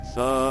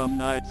Some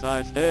nights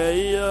I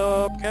stay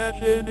up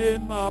cashing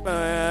in my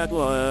bad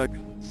luck.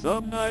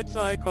 Some nights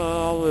I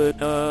call it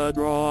a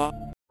draw.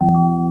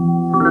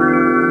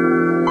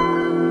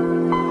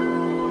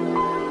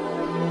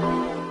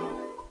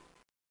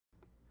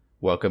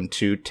 Welcome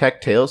to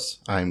Tech Tales.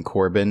 I'm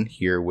Corbin,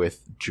 here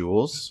with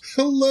Jules.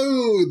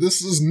 Hello!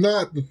 This is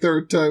not the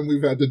third time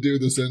we've had to do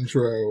this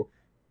intro.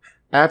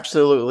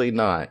 Absolutely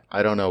not.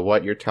 I don't know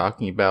what you're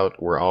talking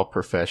about. We're all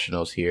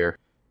professionals here.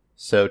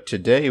 So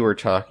today we're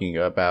talking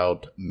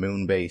about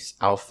Moonbase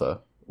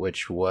Alpha,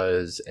 which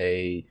was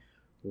a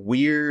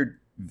weird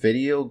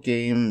video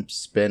game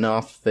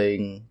spin-off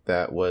thing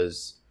that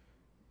was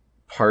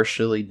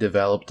partially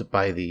developed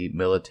by the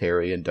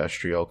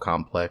military-industrial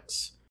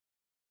complex.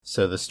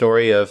 So the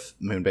story of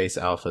Moonbase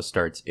Alpha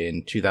starts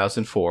in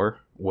 2004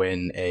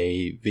 when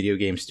a video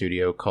game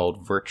studio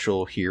called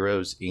Virtual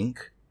Heroes Inc.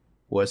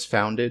 was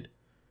founded.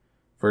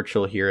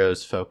 Virtual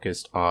Heroes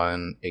focused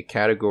on a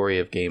category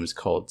of games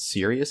called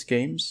serious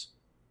games,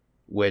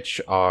 which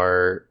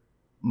are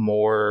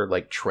more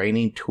like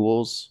training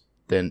tools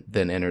than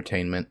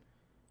entertainment.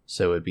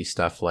 So it'd be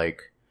stuff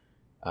like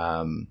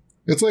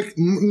It's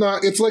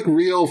like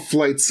real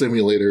flight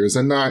simulators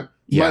and not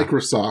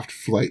Microsoft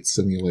Flight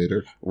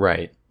Simulator.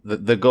 Right.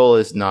 The goal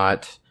is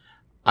not,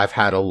 I've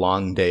had a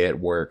long day at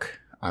work,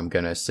 I'm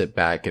gonna sit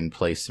back and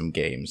play some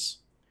games.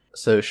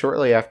 So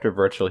shortly after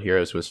Virtual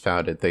Heroes was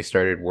founded, they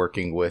started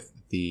working with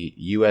the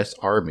U.S.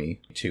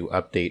 Army to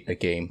update a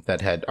game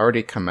that had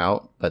already come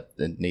out, but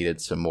it needed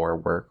some more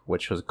work,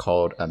 which was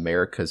called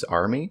America's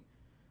Army.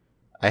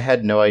 I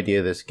had no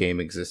idea this game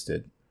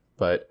existed,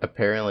 but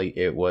apparently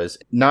it was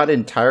not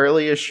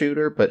entirely a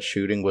shooter, but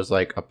shooting was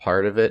like a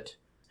part of it.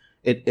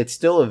 It's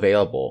still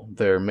available.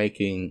 They're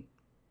making,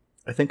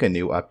 I think, a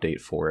new update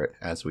for it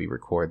as we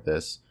record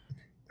this.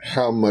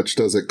 How much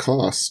does it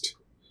cost?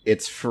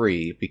 It's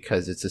free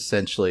because it's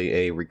essentially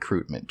a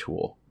recruitment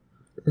tool.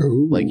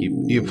 Ooh. Like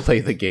you play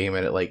the game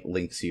and it like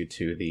links you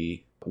to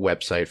the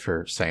website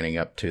for signing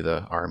up to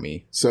the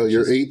army. So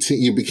you're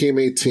 18, you became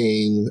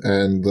 18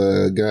 and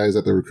the guys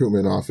at the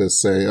recruitment office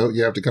say, oh,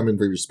 you have to come in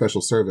for your special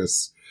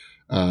service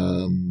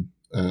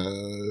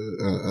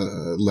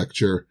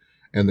lecture,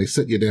 and they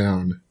sit you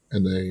down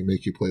and they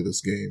make you play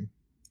this game.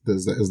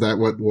 Is that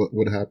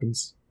what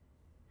happens?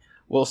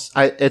 Well,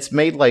 it's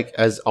made like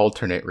as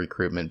alternate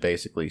recruitment,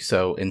 basically.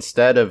 So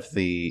instead of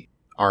the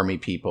army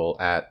people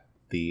at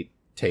the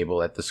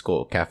table at the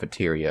school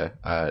cafeteria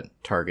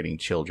targeting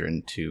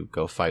children to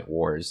go fight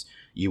wars,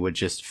 you would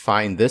just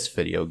find this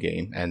video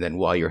game, and then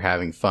while you're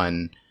having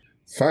fun...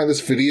 Find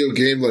this video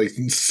game like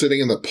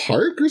sitting in the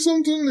park or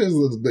something?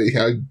 They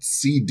had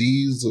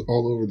CDs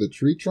all over the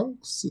tree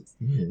trunks?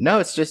 No,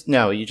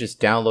 you just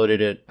downloaded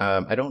it.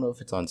 I don't know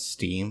if it's on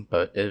Steam,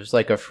 but it was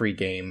like a free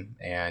game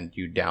and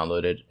you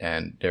download it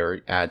and there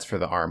are ads for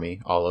the army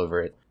all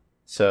over it.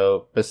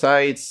 So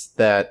besides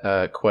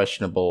that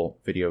questionable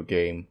video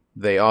game,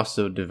 they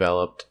also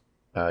developed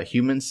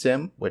Human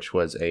Sim, which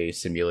was a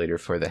simulator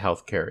for the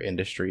healthcare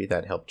industry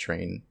that helped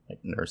train like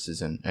nurses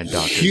and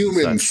doctors.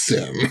 Human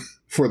Sim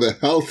for the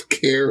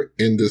healthcare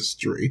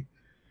industry.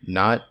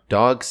 Not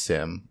Dog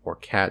Sim or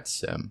Cat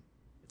Sim.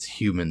 It's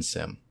Human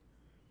Sim.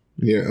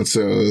 Yeah,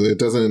 so it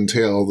doesn't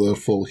entail the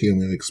full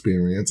human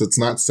experience. It's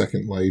not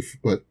Second Life,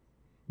 but,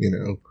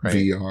 right.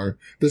 VR.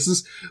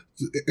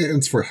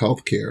 It's for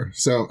healthcare.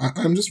 So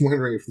I'm just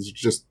wondering if it's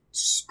just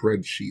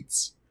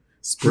spreadsheets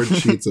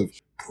of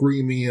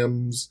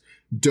premiums,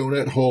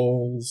 donut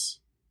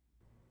holes.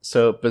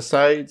 So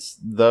besides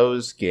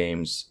those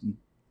games,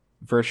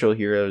 Virtual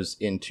Heroes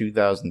in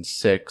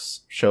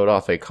 2006 showed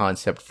off a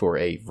concept for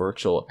a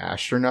virtual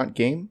astronaut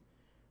game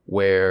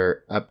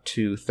where up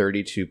to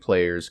 32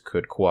 players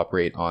could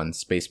cooperate on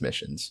space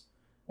missions.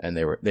 And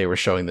they were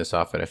showing this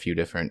off at a few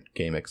different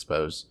game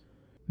expos.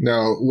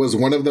 Now, was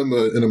one of them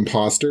an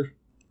imposter?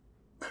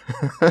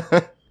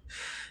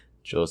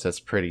 Jules, that's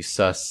pretty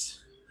sus.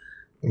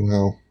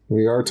 Well,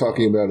 we are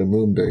talking about a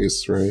moon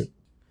base, right?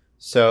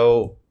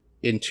 So,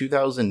 in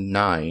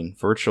 2009,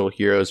 Virtual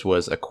Heroes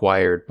was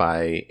acquired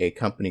by a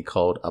company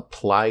called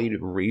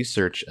Applied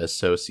Research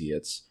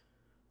Associates,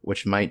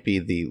 which might be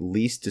the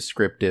least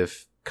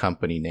descriptive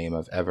company name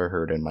I've ever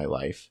heard in my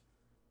life.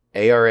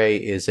 ARA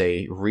is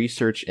a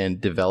research and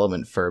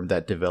development firm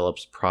that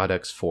develops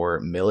products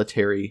for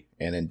military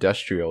and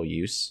industrial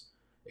use,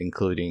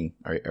 including,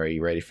 are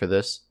you ready for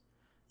this?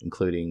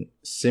 Including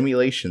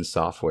simulation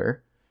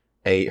software,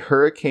 a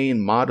hurricane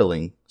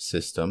modeling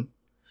system,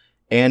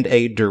 and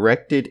a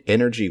directed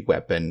energy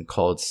weapon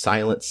called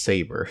Silent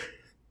Saber.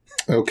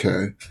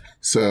 Okay,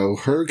 so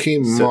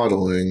hurricane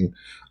modeling.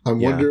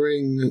 I'm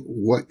wondering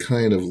what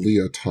kind of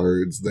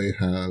leotards they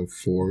have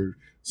for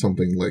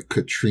something like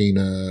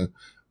Katrina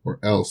or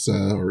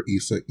Elsa or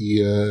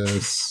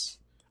Isaias.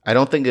 I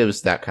don't think it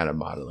was that kind of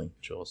modeling,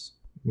 Jules.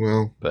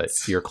 Well, but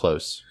you're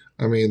close.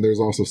 I mean,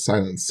 there's also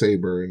Silent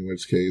Saber, in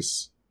which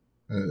case,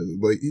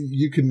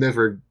 you can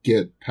never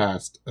get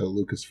past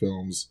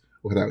Lucasfilms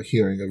without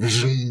hearing a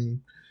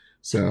vision.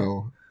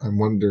 So I'm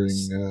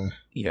wondering.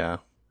 Yeah.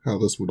 how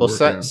this would Well,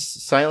 work out.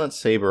 Silent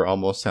Saber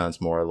almost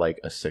sounds more like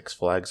a Six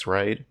Flags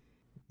ride.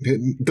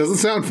 It doesn't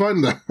sound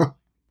fun, though.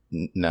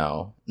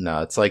 No,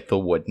 it's like the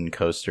wooden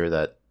coaster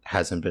that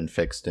hasn't been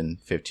fixed in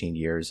 15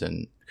 years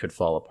and could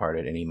fall apart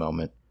at any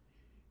moment.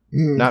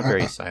 Not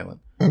very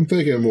silent. I'm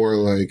thinking more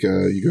like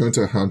you go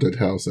into a haunted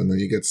house and then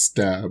you get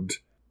stabbed.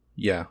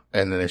 Yeah,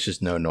 and then there's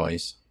just no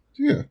noise.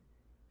 Yeah.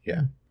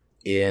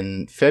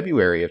 In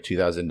February of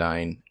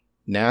 2009,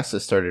 NASA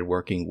started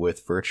working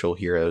with Virtual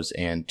Heroes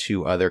and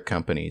 2 other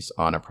companies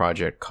on a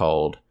project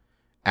called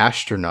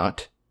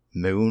Astronaut,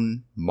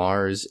 Moon,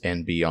 Mars,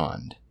 and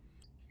Beyond.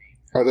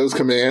 Are those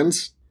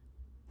commands?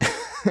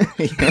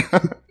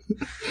 Yeah.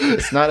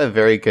 It's not a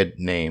very good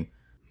name.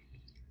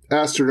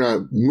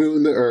 Astronaut,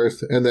 moon the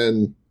Earth, and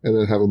then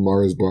have a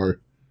Mars bar.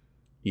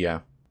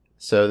 Yeah.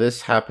 So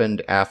this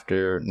happened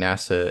after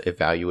NASA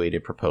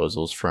evaluated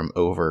proposals from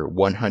over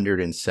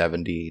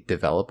 170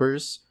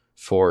 developers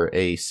for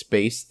a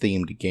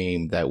space-themed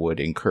game that would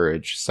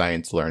encourage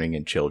science learning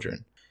in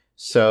children.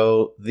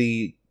 So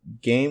the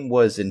game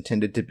was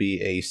intended to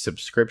be a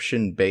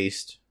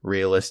subscription-based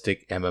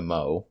realistic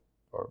MMO,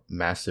 or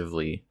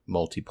massively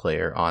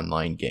multiplayer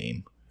online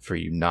game for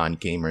you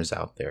non-gamers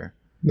out there.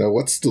 Now,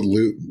 what's the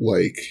loot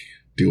like?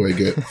 Do I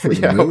get for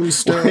the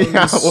moonstones?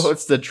 Yeah,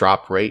 what's the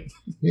drop rate?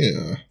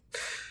 Yeah.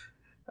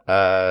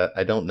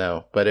 I don't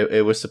know, but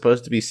it was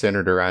supposed to be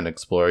centered around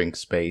exploring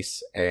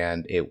space,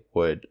 and it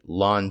would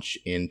launch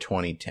in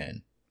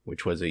 2010,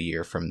 which was a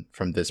year from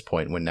this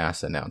point when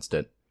NASA announced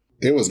it.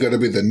 It was going to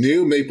be the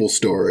new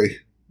MapleStory,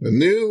 the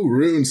new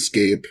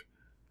RuneScape.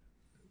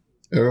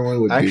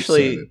 Everyone would be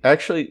excited.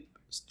 Actually,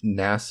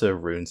 NASA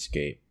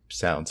RuneScape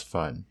sounds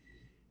fun.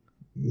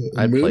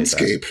 I'd play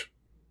that.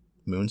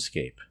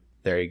 Moonscape.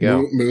 There you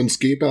go.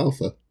 Moonscape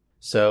Alpha.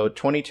 So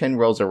 2010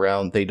 rolls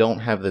around. They don't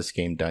have this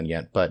game done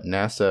yet, but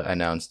NASA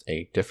announced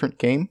a different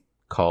game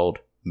called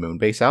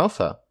Moonbase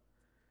Alpha.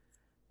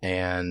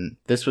 And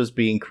this was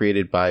being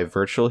created by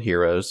Virtual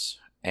Heroes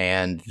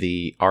and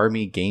the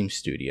Army Game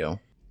Studio.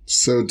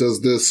 So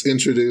does this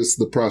introduce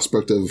the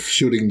prospect of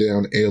shooting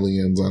down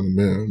aliens on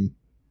the moon?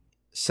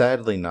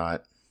 Sadly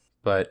not,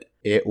 but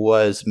it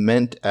was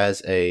meant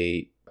as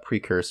a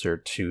precursor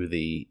to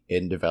the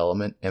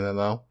in-development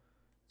MMO.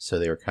 So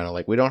they were kind of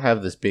like, we don't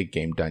have this big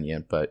game done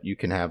yet, but you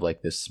can have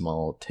like this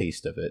small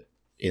taste of it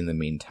in the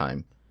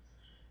meantime.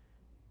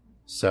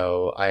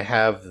 So I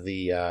have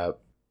the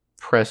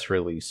press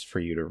release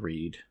for you to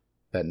read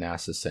that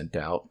NASA sent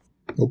out.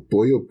 Oh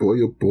boy, oh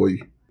boy, oh boy.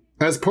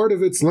 As part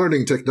of its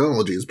Learning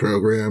Technologies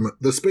program,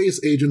 the space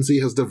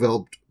agency has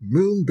developed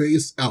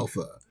Moonbase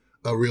Alpha,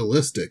 a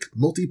realistic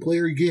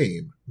multiplayer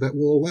game that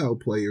will allow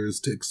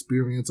players to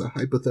experience a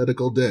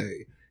hypothetical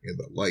day in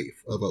the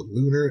life of a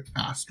lunar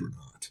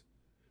astronaut.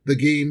 The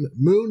game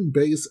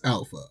Moonbase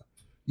Alpha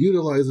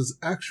utilizes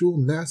actual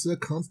NASA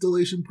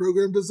Constellation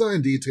Program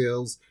design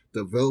details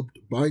developed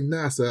by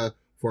NASA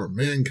for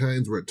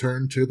mankind's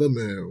return to the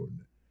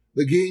moon.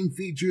 The game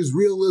features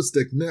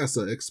realistic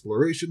NASA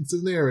exploration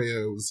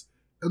scenarios,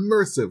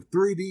 immersive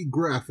 3D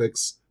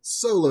graphics,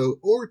 solo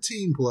or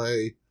team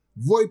play,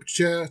 VoIP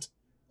chat,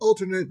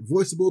 alternate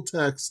voiceable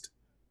text,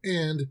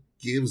 and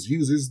gives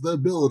users the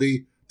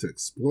ability to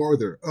explore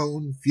their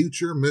own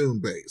future moon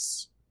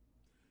base.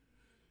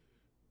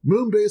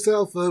 Moonbase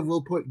Alpha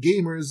will put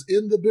gamers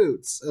in the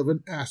boots of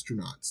an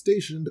astronaut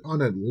stationed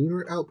on a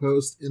lunar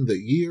outpost in the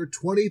year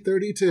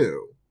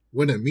 2032.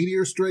 When a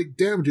meteor strike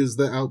damages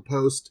the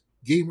outpost,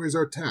 gamers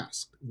are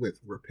tasked with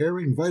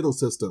repairing vital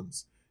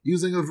systems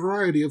using a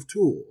variety of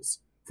tools,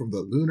 from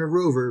the lunar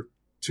rover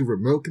to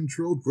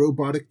remote-controlled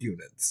robotic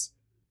units.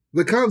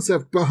 The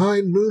concept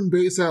behind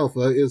Moonbase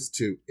Alpha is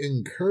to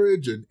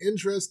encourage an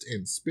interest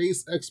in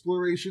space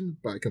exploration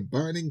by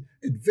combining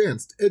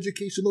advanced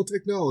educational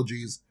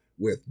technologies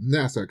with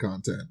NASA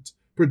content,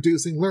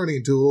 producing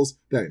learning tools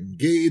that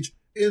engage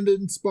and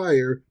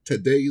inspire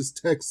today's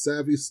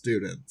tech-savvy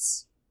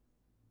students.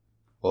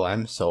 Well,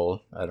 I'm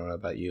sold. I don't know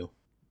about you.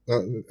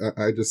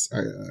 I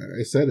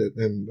said it,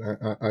 and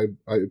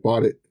I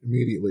bought it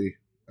immediately.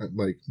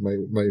 Like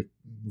my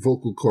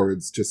vocal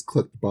cords just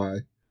clicked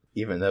by.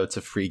 Even though it's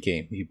a free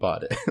game, you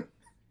bought it.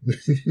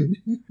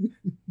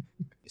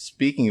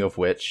 Speaking of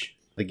which,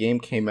 the game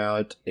came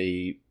out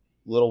a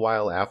little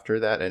while after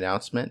that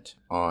announcement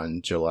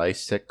on July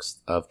 6th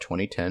of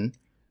 2010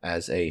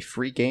 as a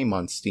free game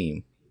on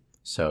Steam.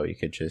 So you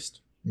could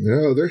just...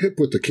 No, they're hip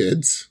with the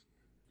kids.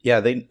 Yeah,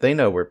 they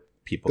know where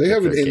people They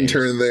have an games.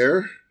 intern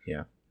there.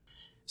 Yeah.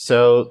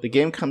 So the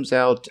game comes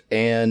out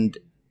and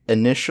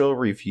initial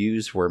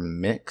reviews were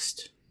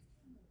mixed.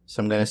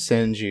 So I'm going to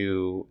send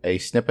you a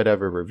snippet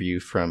of a review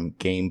from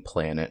Game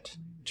Planet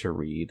to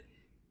read.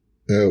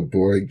 Oh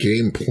boy,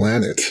 Game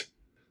Planet.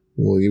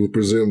 Well, you would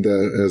presume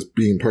that as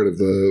being part of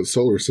the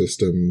solar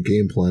system,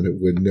 Game Planet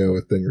would know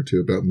a thing or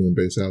two about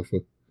Moonbase Alpha.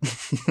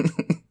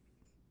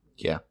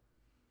 Yeah.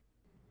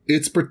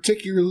 It's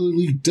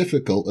particularly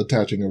difficult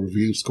attaching a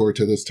review score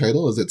to this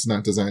title, as it's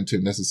not designed to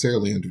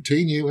necessarily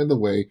entertain you in the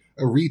way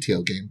a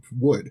retail game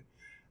would.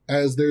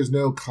 As there's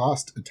no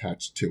cost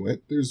attached to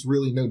it, there's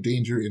really no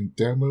danger in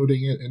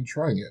downloading it and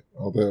trying it,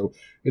 although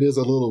it is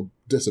a little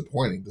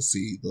disappointing to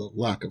see the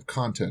lack of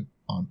content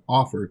on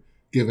offer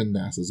given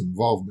NASA's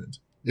involvement.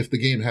 If the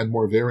game had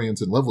more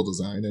variance in level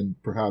design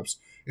and perhaps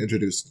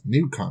introduced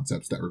new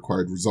concepts that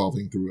required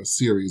resolving through a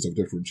series of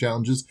different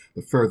challenges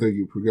the further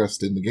you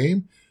progressed in the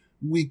game,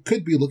 we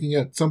could be looking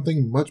at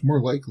something much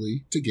more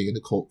likely to gain a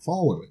cult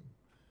following.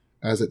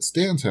 As it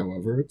stands,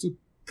 however, it's a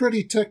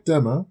pretty tech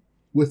demo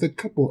with a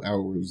couple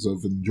hours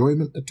of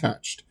enjoyment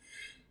attached.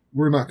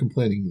 We're not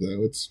complaining,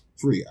 though. It's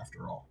free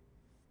after all.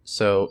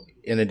 So,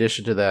 in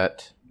addition to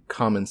that,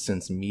 Common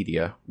Sense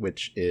Media,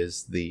 which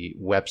is the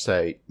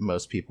website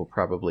most people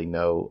probably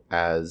know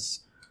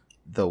as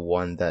the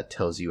one that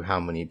tells you how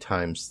many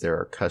times there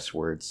are cuss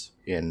words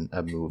in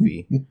a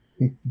movie,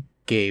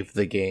 gave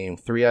the game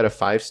 3 out of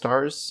 5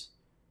 stars,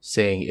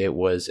 saying it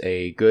was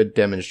a good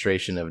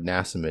demonstration of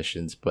NASA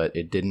missions, but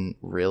it didn't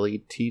really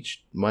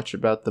teach much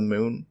about the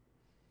moon.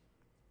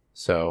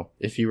 So,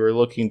 if you were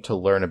looking to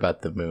learn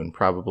about the moon,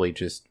 probably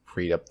just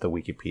read up the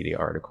Wikipedia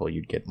article.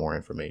 You'd get more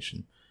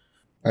information.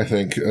 I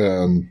think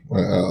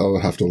I'll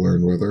have to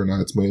learn whether or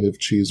not it's made of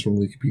cheese from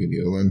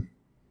Wikipedia then.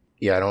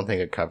 Yeah, I don't think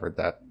it covered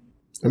that.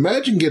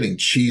 Imagine getting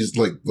cheese,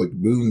 like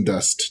moon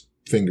dust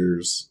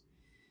fingers,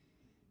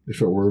 if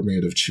it were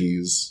made of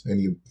cheese,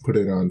 and you put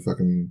it on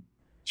fucking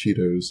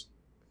Cheetos.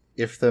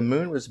 If the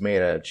moon was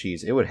made out of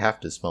cheese, it would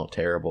have to smell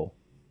terrible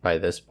by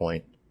this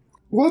point.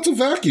 Well, it's a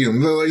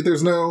vacuum. Like,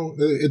 there's no...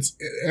 It's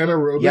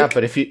anaerobic. Yeah,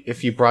 but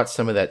if you brought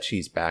some of that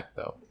cheese back,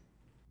 though.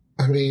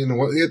 I mean,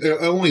 it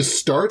only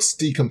starts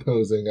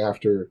decomposing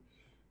after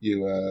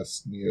you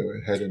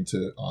head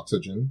into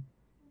oxygen.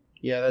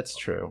 Yeah, that's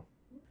true.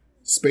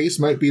 Space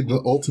might be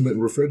the ultimate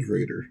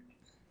refrigerator.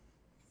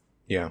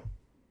 Yeah.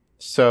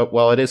 So,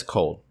 well, it is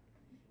cold.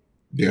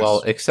 Yes.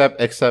 Well,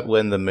 except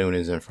when the moon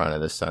is in front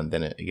of the sun,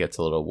 then it gets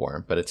a little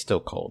warm, but it's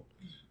still cold.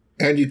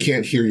 And you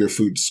can't hear your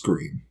food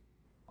scream.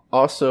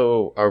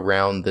 Also,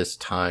 around this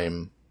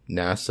time,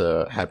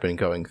 NASA had been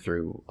going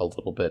through a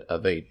little bit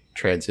of a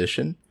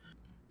transition.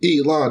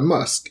 Elon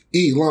Musk.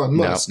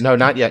 No,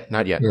 not yet.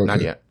 Okay.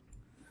 Not yet.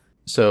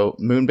 So,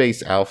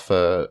 Moonbase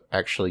Alpha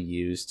actually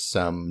used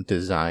some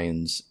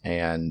designs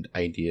and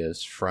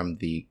ideas from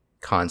the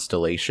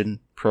Constellation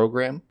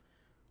program,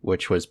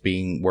 which was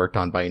being worked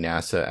on by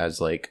NASA as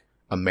like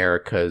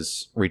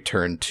America's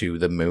return to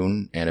the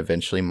moon and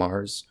eventually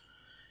Mars.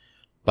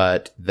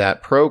 But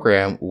that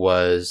program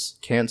was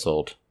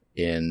canceled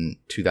in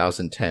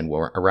 2010,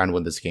 around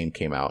when this game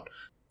came out.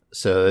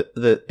 So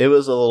it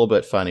was a little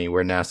bit funny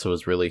where NASA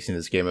was releasing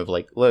this game of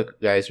like,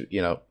 look, guys,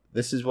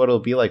 this is what it'll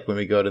be like when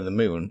we go to the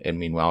moon. And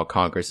meanwhile,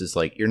 Congress is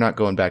like, you're not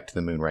going back to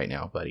the moon right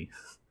now, buddy.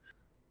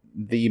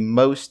 The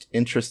most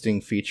interesting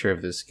feature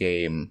of this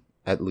game,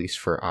 at least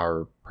for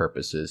our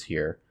purposes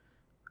here,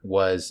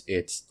 was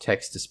its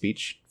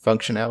text-to-speech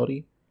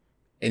functionality.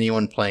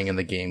 Anyone playing in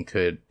the game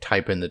could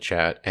type in the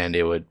chat and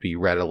it would be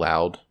read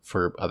aloud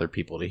for other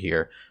people to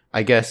hear.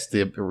 I guess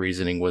the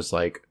reasoning was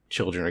like,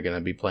 children are going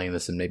to be playing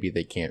this and maybe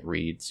they can't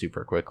read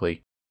super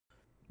quickly.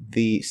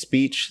 The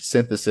speech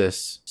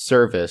synthesis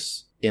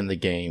service in the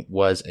game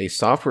was a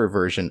software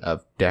version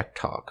of Deck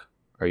Talk.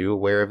 Are you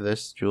aware of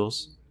this,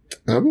 Jules?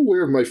 I'm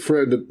aware of my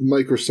friend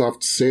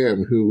Microsoft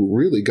Sam, who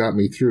really got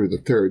me through the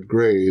 3rd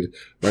grade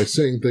by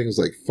saying things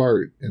like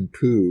fart and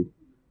poo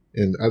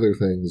and other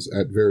things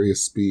at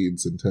various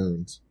speeds and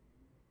tones.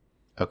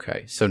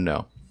 Okay, so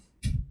no.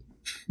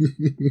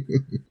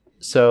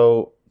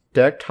 So,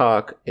 Deck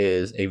Talk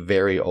is a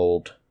very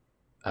old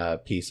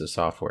piece of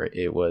software.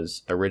 It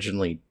was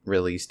originally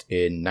released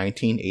in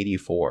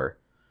 1984,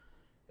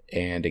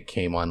 and it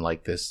came on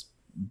like this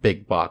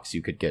big box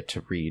you could get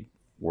to read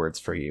words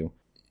for you.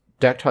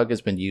 Deck Talk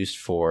has been used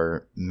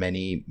for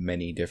many,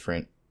 many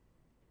different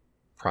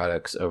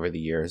products over the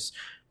years,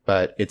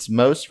 but it's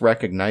most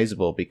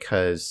recognizable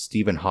because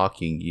Stephen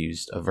Hawking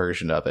used a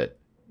version of it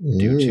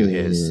due to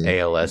his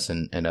ALS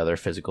and other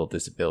physical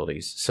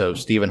disabilities. So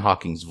Stephen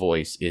Hawking's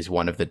voice is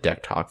one of the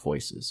Deck Talk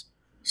voices.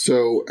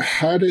 So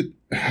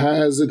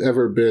has it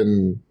ever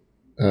been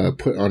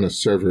put on a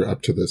server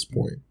up to this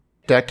point?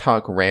 Deck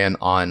Talk ran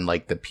on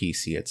like the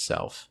PC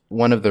itself.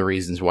 One of the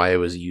reasons why it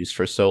was used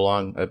for so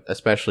long,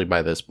 especially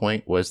by this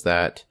point, was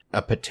that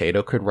a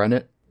potato could run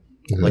it.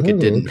 Like it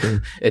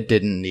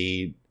didn't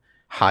need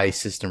high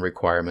system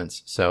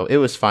requirements, so it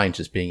was fine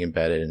just being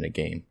embedded in a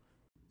game.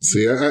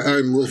 See,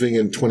 I'm living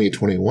in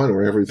 2021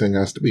 where everything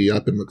has to be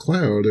up in the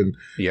cloud, and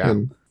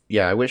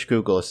yeah. I wish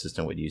Google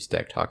Assistant would use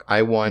Deck Talk.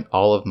 I want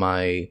all of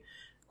my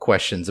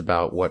questions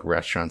about what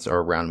restaurants are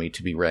around me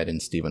to be read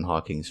in Stephen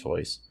Hawking's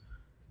voice.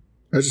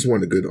 I just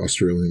want a good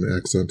Australian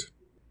accent.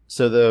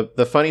 So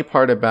the funny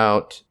part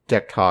about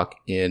Deck Talk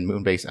in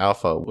Moonbase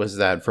Alpha was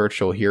that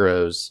Virtual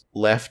Heroes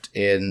left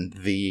in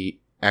the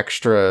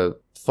extra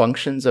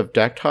functions of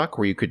Deck Talk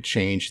where you could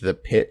change the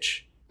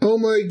pitch. Oh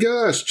my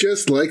gosh,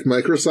 just like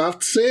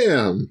Microsoft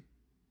Sam.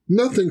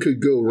 Nothing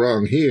could go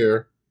wrong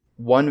here.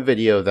 One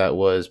video that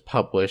was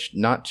published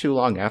not too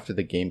long after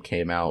the game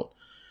came out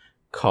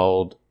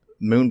called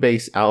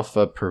Moonbase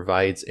Alpha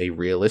provides a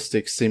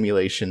realistic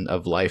simulation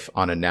of life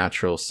on a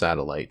natural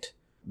satellite.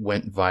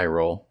 Went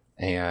viral,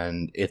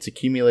 and it's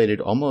accumulated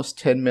almost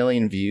 10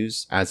 million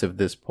views as of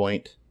this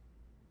point.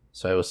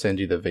 So I will send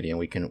you the video,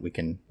 and we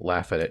can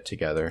laugh at it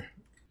together.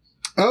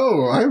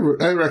 Oh, I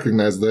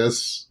recognize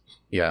this.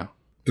 Yeah.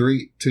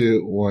 3,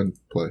 2, 1,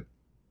 play.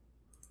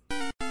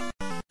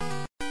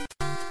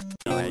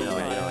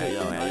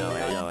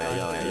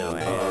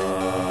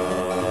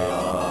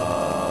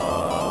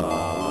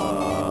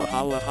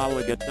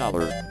 Holla get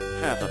dollar.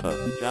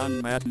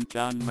 John Madden.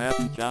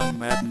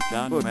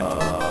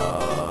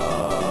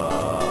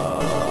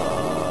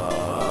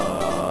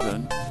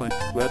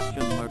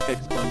 Question mark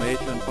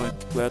exclamation point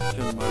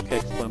question mark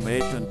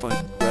exclamation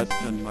point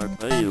question mark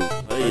ayu.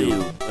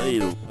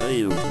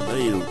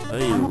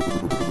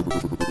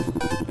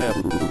 F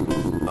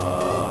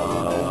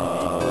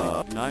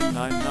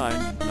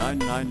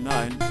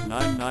 999.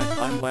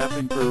 I'm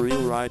laughing for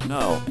real right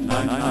now.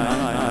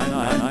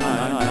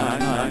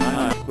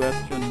 999.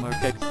 Question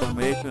mark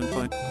exclamation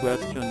point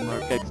question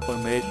mark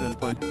exclamation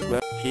point.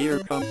 Here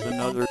comes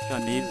another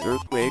Chinese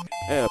earthquake.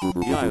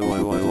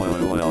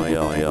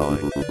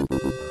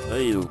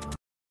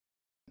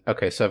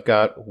 Okay, so I've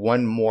got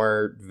one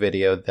more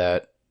video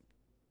that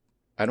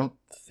I don't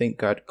think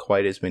got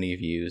quite as many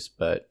views,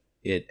 but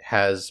it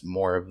has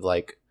more of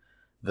like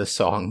the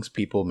songs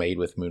people made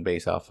with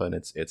Moonbase Alpha, and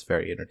it's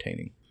very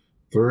entertaining.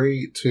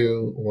 3,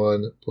 2,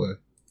 1, play.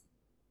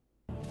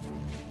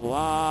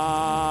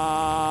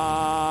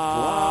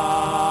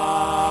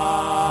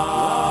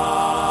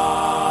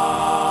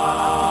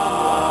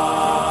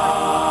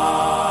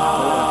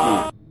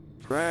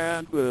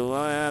 Tranquil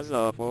as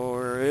a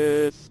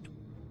forest,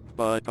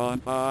 but on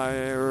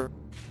fire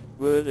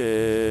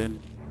within.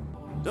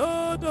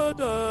 Da da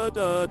da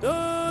da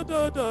da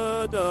da da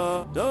da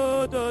da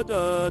da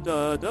da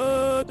da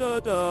da da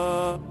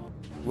da.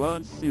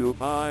 Once you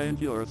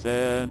find your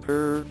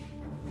center,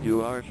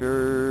 you are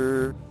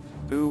sure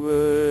to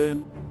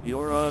win.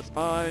 You're a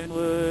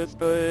spineless,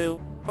 pale,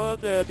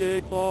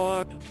 pathetic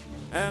thought,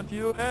 and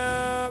you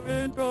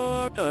haven't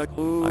got a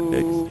clue. I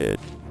fixed it.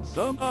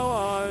 Somehow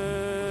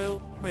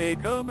I'll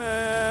make a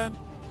man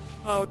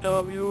out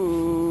of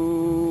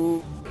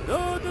you.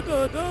 Da da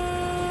da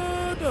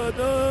da da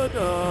da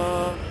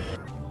da.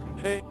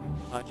 Hey,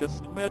 I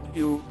just met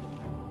you,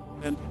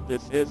 and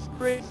this is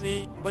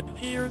crazy, but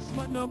here's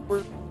my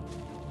number.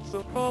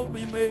 So call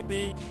me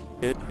maybe.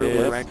 Hit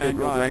left and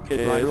right,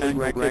 and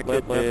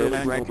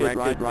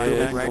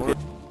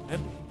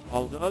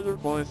all the other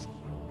boys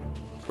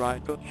try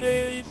to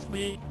chase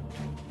me,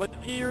 but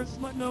here's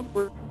my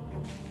number.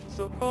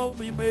 So call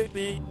me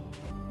maybe.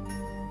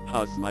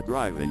 How's my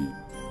driving?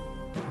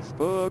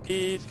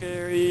 Spooky,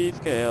 scary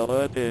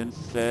skeletons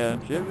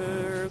send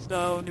shivers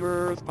down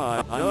your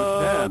spine.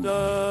 Da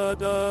da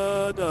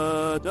da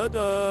da da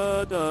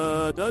da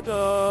da da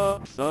da.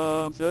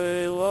 Some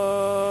say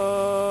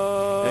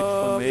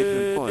love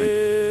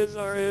is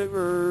a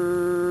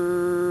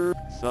river.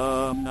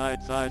 Some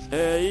nights I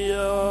stay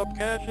up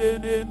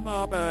cashing in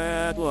my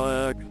bad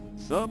luck.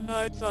 Some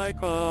nights I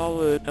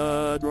call it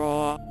a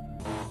draw.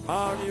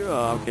 Party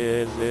rock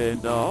is in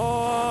the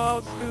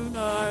house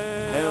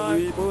tonight.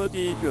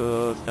 Everybody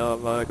just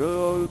have a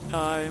good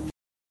time.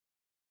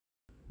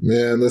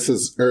 Man, this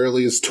is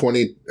early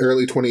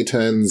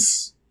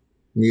 2010s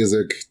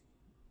music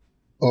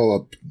all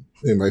up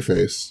in my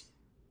face.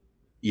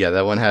 Yeah,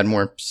 that one had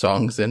more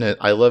songs in it.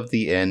 I love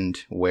the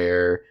end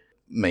where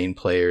main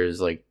player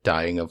is like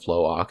dying of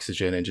low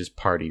oxygen and just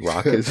party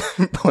rock is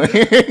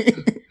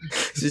playing.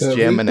 Just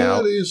jamming out.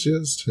 Everybody's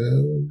just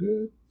having a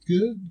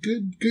good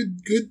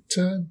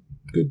time.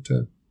 Good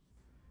time.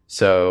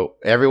 So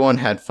everyone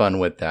had fun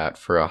with that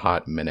for a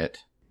hot minute.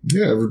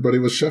 Yeah, everybody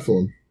was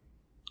shuffling.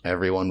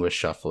 Everyone was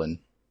shuffling.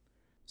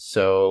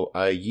 So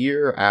a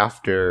year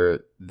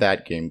after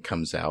that game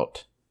comes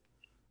out,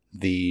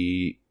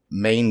 the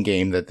main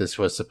game that this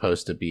was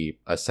supposed to be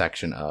a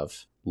section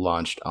of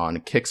launched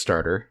on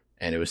Kickstarter,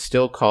 and it was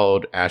still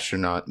called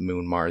Astronaut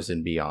Moon Mars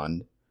and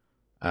Beyond.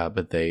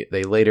 But they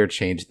later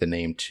changed the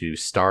name to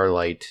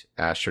Starlight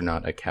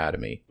Astronaut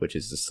Academy, which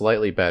is a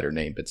slightly better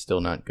name, but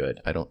still not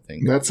good, I don't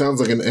think. That sounds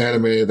like an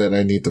anime that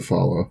I need to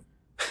follow.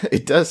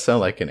 It does sound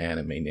like an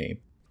anime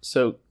name.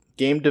 So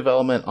game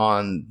development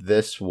on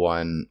this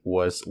one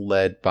was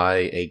led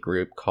by a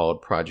group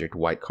called Project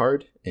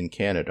Whitecard in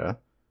Canada.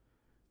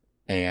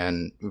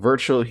 And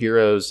Virtual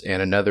Heroes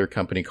and another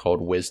company called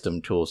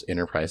Wisdom Tools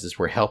Enterprises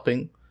were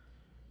helping,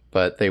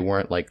 but they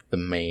weren't like the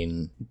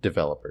main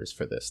developers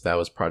for this. That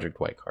was Project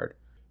Whitecard.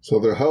 So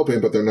they're helping,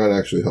 but they're not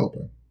actually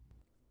helping.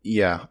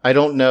 Yeah, I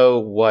don't know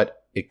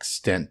what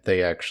extent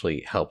they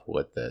actually help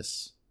with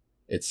this.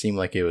 It seemed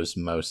like it was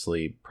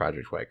mostly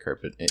Project Whitecard.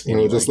 But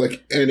anyway. Just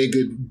like any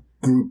good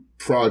group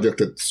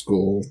project at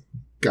school.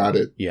 Got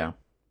it. Yeah.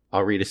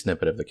 I'll read a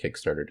snippet of the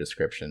Kickstarter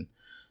description.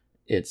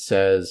 It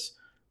says,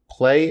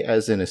 play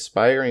as an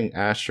aspiring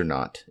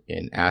astronaut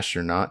in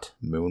Astronaut,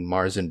 Moon,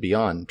 Mars, and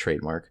Beyond,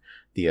 trademark,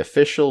 the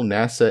official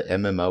NASA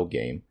MMO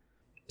game.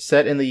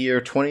 Set in the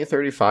year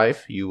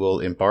 2035, you will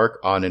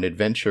embark on an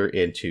adventure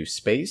into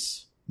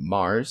space,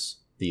 Mars,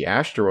 the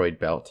asteroid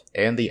belt,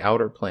 and the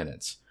outer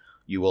planets.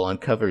 You will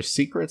uncover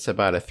secrets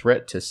about a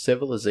threat to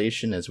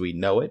civilization as we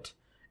know it,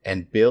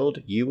 and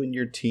build, you and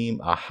your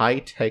team, a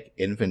high-tech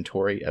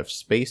inventory of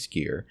space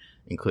gear,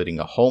 including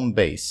a home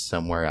base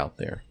somewhere out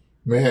there.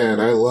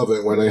 Man, I love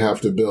it when I have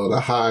to build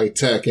a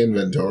high-tech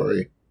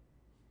inventory.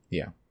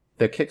 Yeah.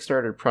 The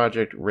Kickstarter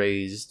project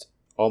raised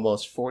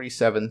almost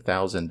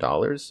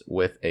 $47,000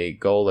 with a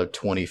goal of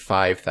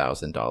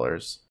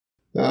 $25,000.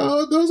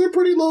 Oh, those are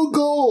pretty low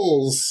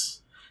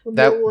goals.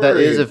 That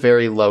is a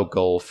very low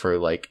goal for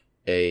like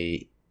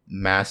a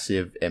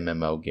massive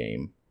MMO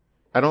game.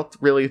 I don't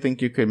really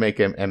think you could make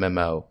an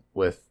MMO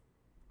with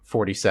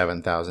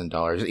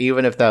 $47,000,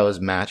 even if that was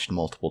matched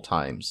multiple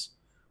times.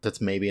 That's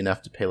maybe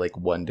enough to pay like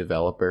one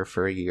developer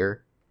for a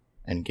year,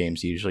 and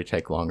games usually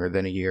take longer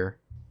than a year.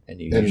 And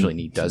you usually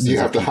need dozens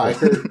of people. You have to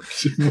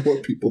hire more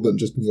people than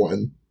just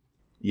one.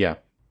 Yeah.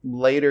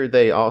 Later,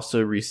 they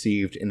also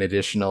received an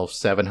additional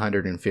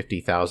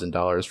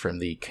 $750,000 from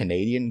the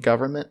Canadian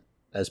government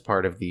as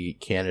part of the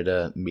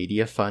Canada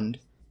Media Fund.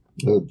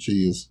 Oh,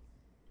 jeez.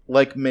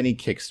 Like many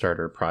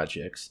Kickstarter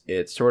projects,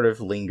 it sort of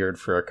lingered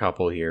for a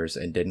couple years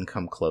and didn't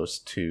come close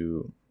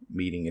to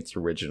meeting its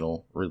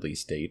original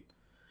release date.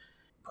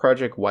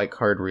 Project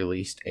Whitecard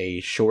released a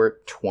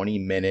short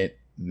 20-minute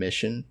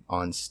mission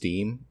on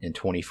Steam in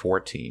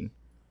 2014.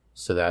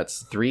 So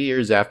that's 3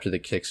 years after the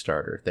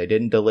Kickstarter. They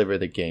didn't deliver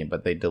the game,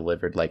 but they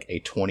delivered like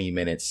a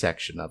 20-minute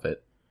section of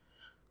it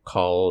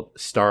called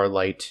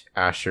Starlight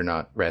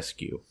Astronaut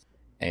Rescue.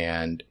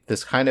 And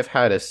this kind of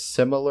had a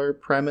similar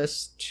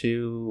premise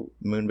to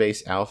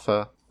Moonbase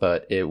Alpha,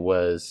 but it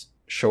was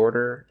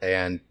shorter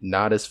and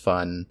not as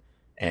fun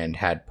and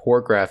had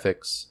poor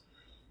graphics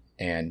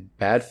and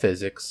bad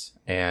physics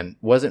and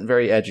wasn't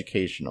very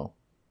educational.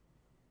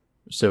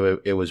 So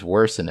it was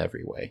worse in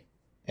every way.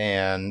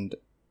 And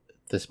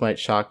this might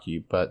shock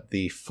you, but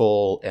the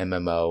full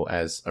MMO,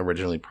 as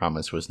originally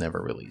promised, was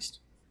never released.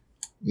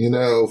 You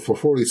know, for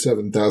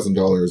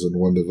 $47,000 and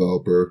one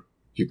developer,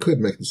 you could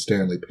make the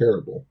Stanley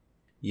Parable.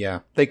 Yeah,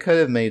 they could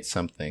have made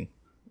something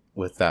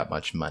with that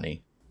much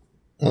money.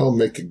 I'll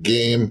make a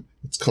game.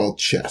 It's called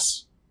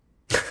chess.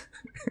 But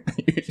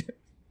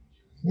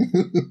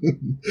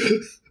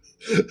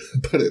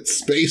it's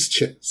space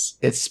chess.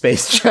 It's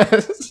space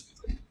chess.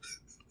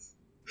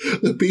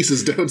 The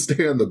pieces don't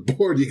stay on the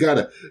board. You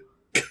gotta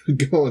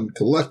go and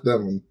collect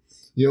them. And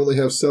you only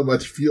have so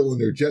much fuel in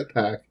your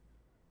jetpack.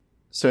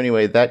 So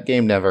anyway, that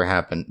game never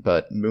happened,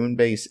 but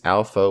Moonbase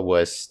Alpha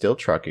was still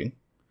trucking.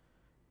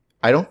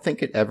 I don't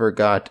think it ever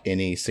got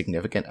any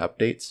significant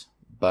updates,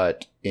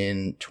 but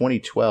in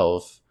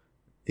 2012,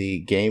 the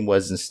game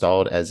was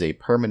installed as a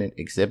permanent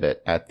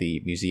exhibit at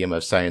the Museum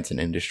of Science and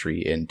Industry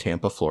in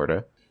Tampa,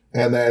 Florida.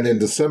 And then in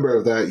December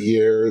of that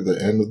year,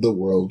 the end of the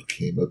world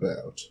came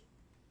about.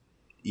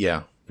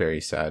 Yeah,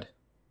 very sad.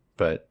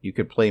 But you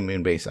could play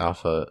Moonbase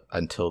Alpha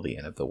until the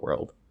end of the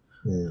world.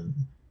 Mm.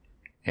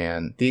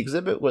 And the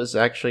exhibit was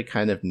actually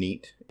kind of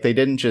neat. They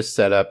didn't just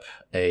set up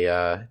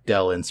a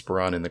Dell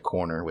Inspiron in the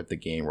corner with the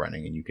game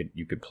running, and you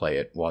could play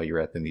it while you're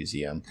at the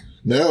museum.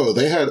 No,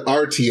 they had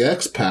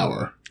RTX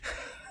power.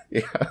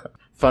 Yeah.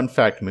 Fun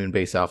fact,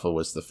 Moonbase Alpha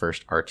was the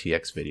first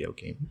RTX video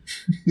game.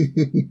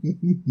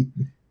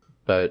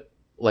 But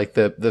like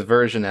the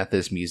version at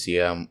this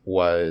museum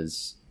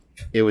was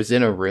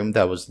in a room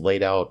that was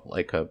laid out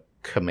like a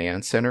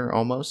command center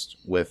almost,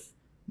 with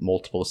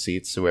multiple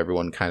seats, so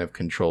everyone kind of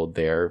controlled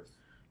their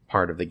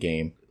part of the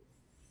game.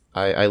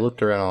 I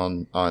looked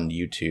around on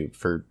YouTube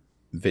for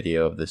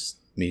video of this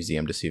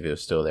museum to see if it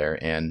was still there,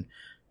 and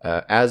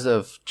as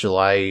of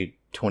July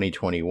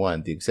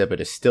 2021, the exhibit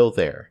is still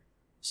there,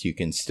 so you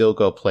can still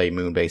go play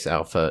Moonbase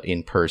Alpha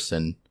in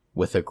person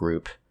with a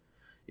group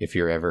if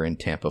you're ever in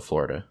Tampa,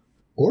 Florida.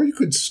 Or you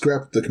could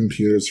scrap the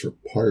computers for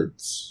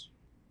parts.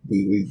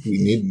 We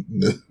need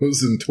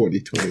those in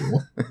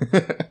 2021.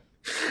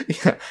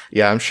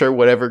 Yeah, I'm sure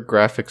whatever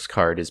graphics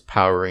card is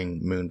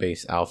powering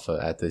Moonbase Alpha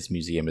at this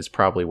museum is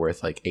probably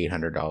worth like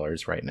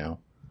 $800 right now.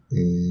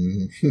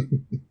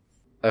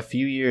 A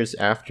few years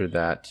after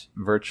that,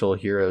 Virtual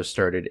Heroes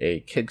started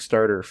a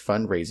Kickstarter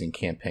fundraising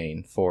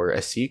campaign for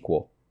a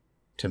sequel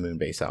to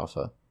Moonbase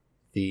Alpha.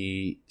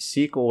 The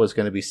sequel was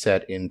going to be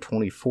set in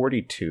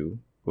 2042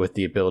 with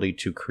the ability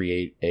to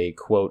create a,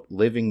 quote,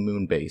 living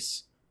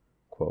Moonbase,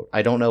 quote.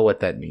 I don't know what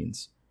that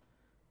means,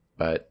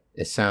 but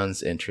it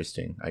sounds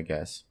interesting, I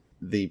guess.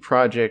 The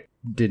project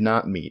did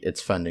not meet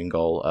its funding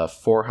goal of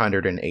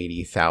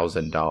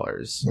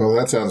 $480,000. Well,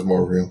 that sounds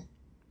more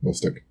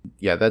realistic.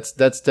 Yeah, that's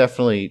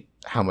definitely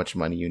how much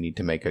money you need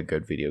to make a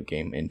good video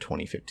game in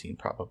 2015,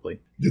 probably.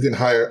 You can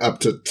hire up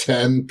to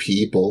 10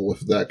 people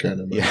with that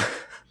kind of money. Yeah.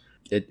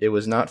 It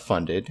was not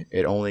funded.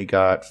 It only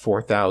got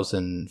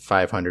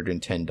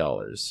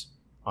 $4,510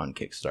 on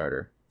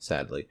Kickstarter,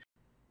 sadly.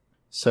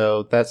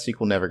 So that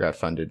sequel never got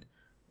funded.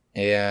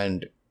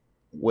 And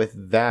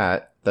with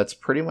that, that's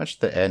pretty much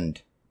the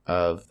end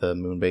of the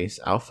Moonbase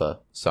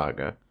Alpha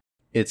saga.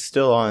 It's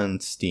still on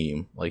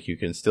Steam. Like, you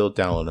can still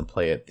download and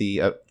play it.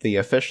 The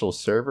official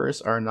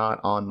servers are not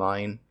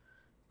online,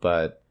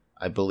 but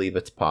I believe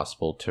it's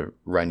possible to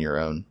run your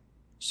own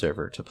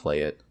server to play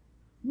it.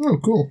 Oh,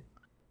 cool.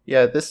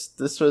 Yeah,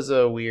 this was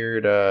a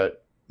weird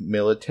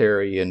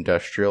military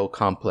industrial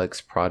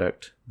complex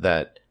product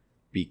that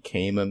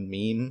became a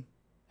meme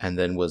and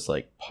then was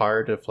like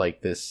part of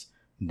like this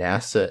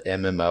NASA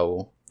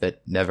MMO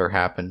that never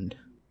happened.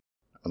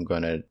 I'm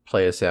going to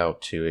play us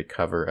out to a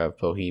cover of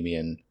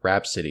Bohemian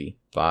Rhapsody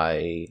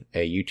by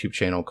a YouTube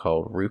channel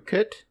called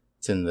Rootkit.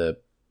 It's in the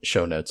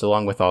show notes,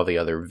 along with all the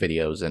other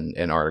videos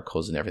and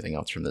articles and everything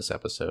else from this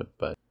episode.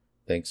 But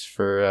thanks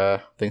for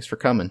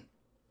coming.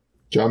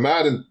 John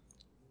Madden.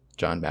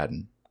 John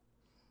Madden.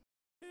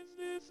 Is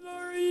this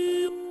the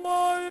real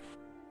life?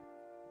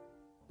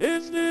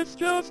 Is this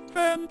just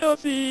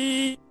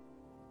fantasy?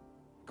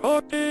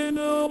 Caught in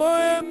a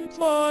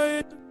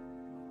landslide.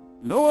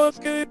 No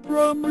escape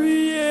from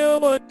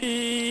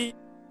reality.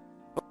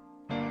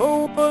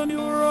 Open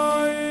your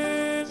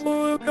eyes,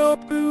 look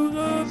up to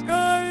the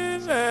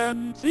skies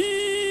and see.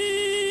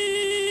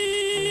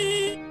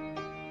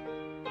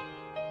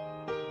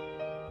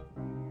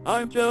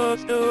 I'm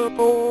just a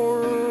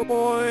poor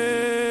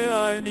boy,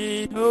 I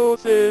need no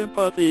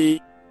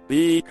sympathy,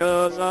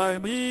 because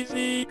I'm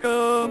easy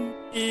come,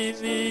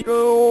 easy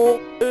go,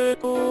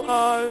 little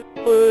high,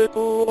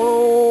 little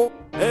low.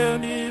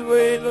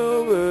 Anyway,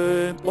 the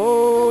wind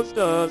blows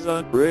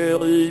doesn't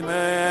really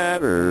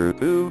matter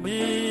to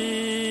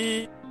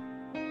me.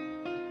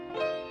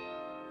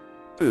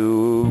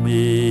 To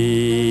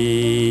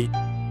me.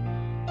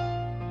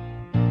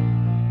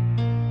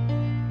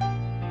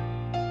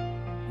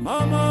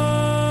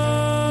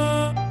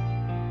 Mama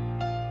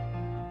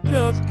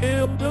just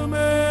killed a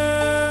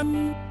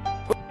man.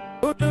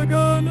 Put a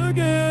gun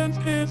against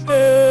his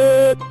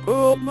head.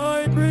 Pulled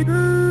my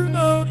trigger,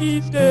 now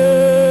he's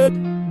dead.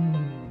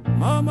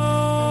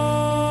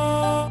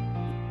 Mama,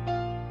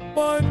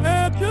 life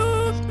had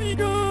just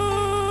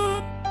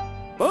begun,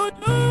 but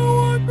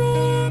now I'm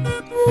gone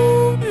and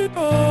thrown it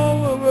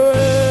all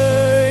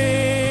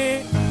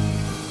away.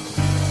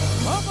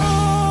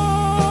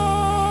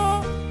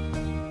 Mama,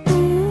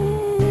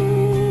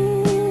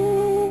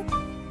 ooh,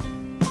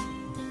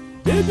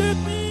 did it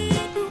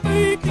mean to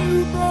make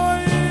you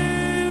cry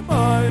if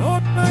I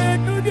ought back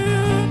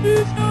again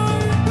this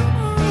time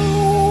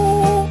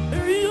tomorrow?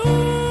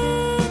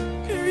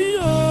 Carry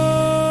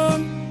on,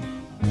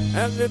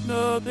 as if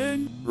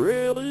nothing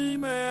really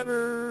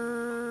matters.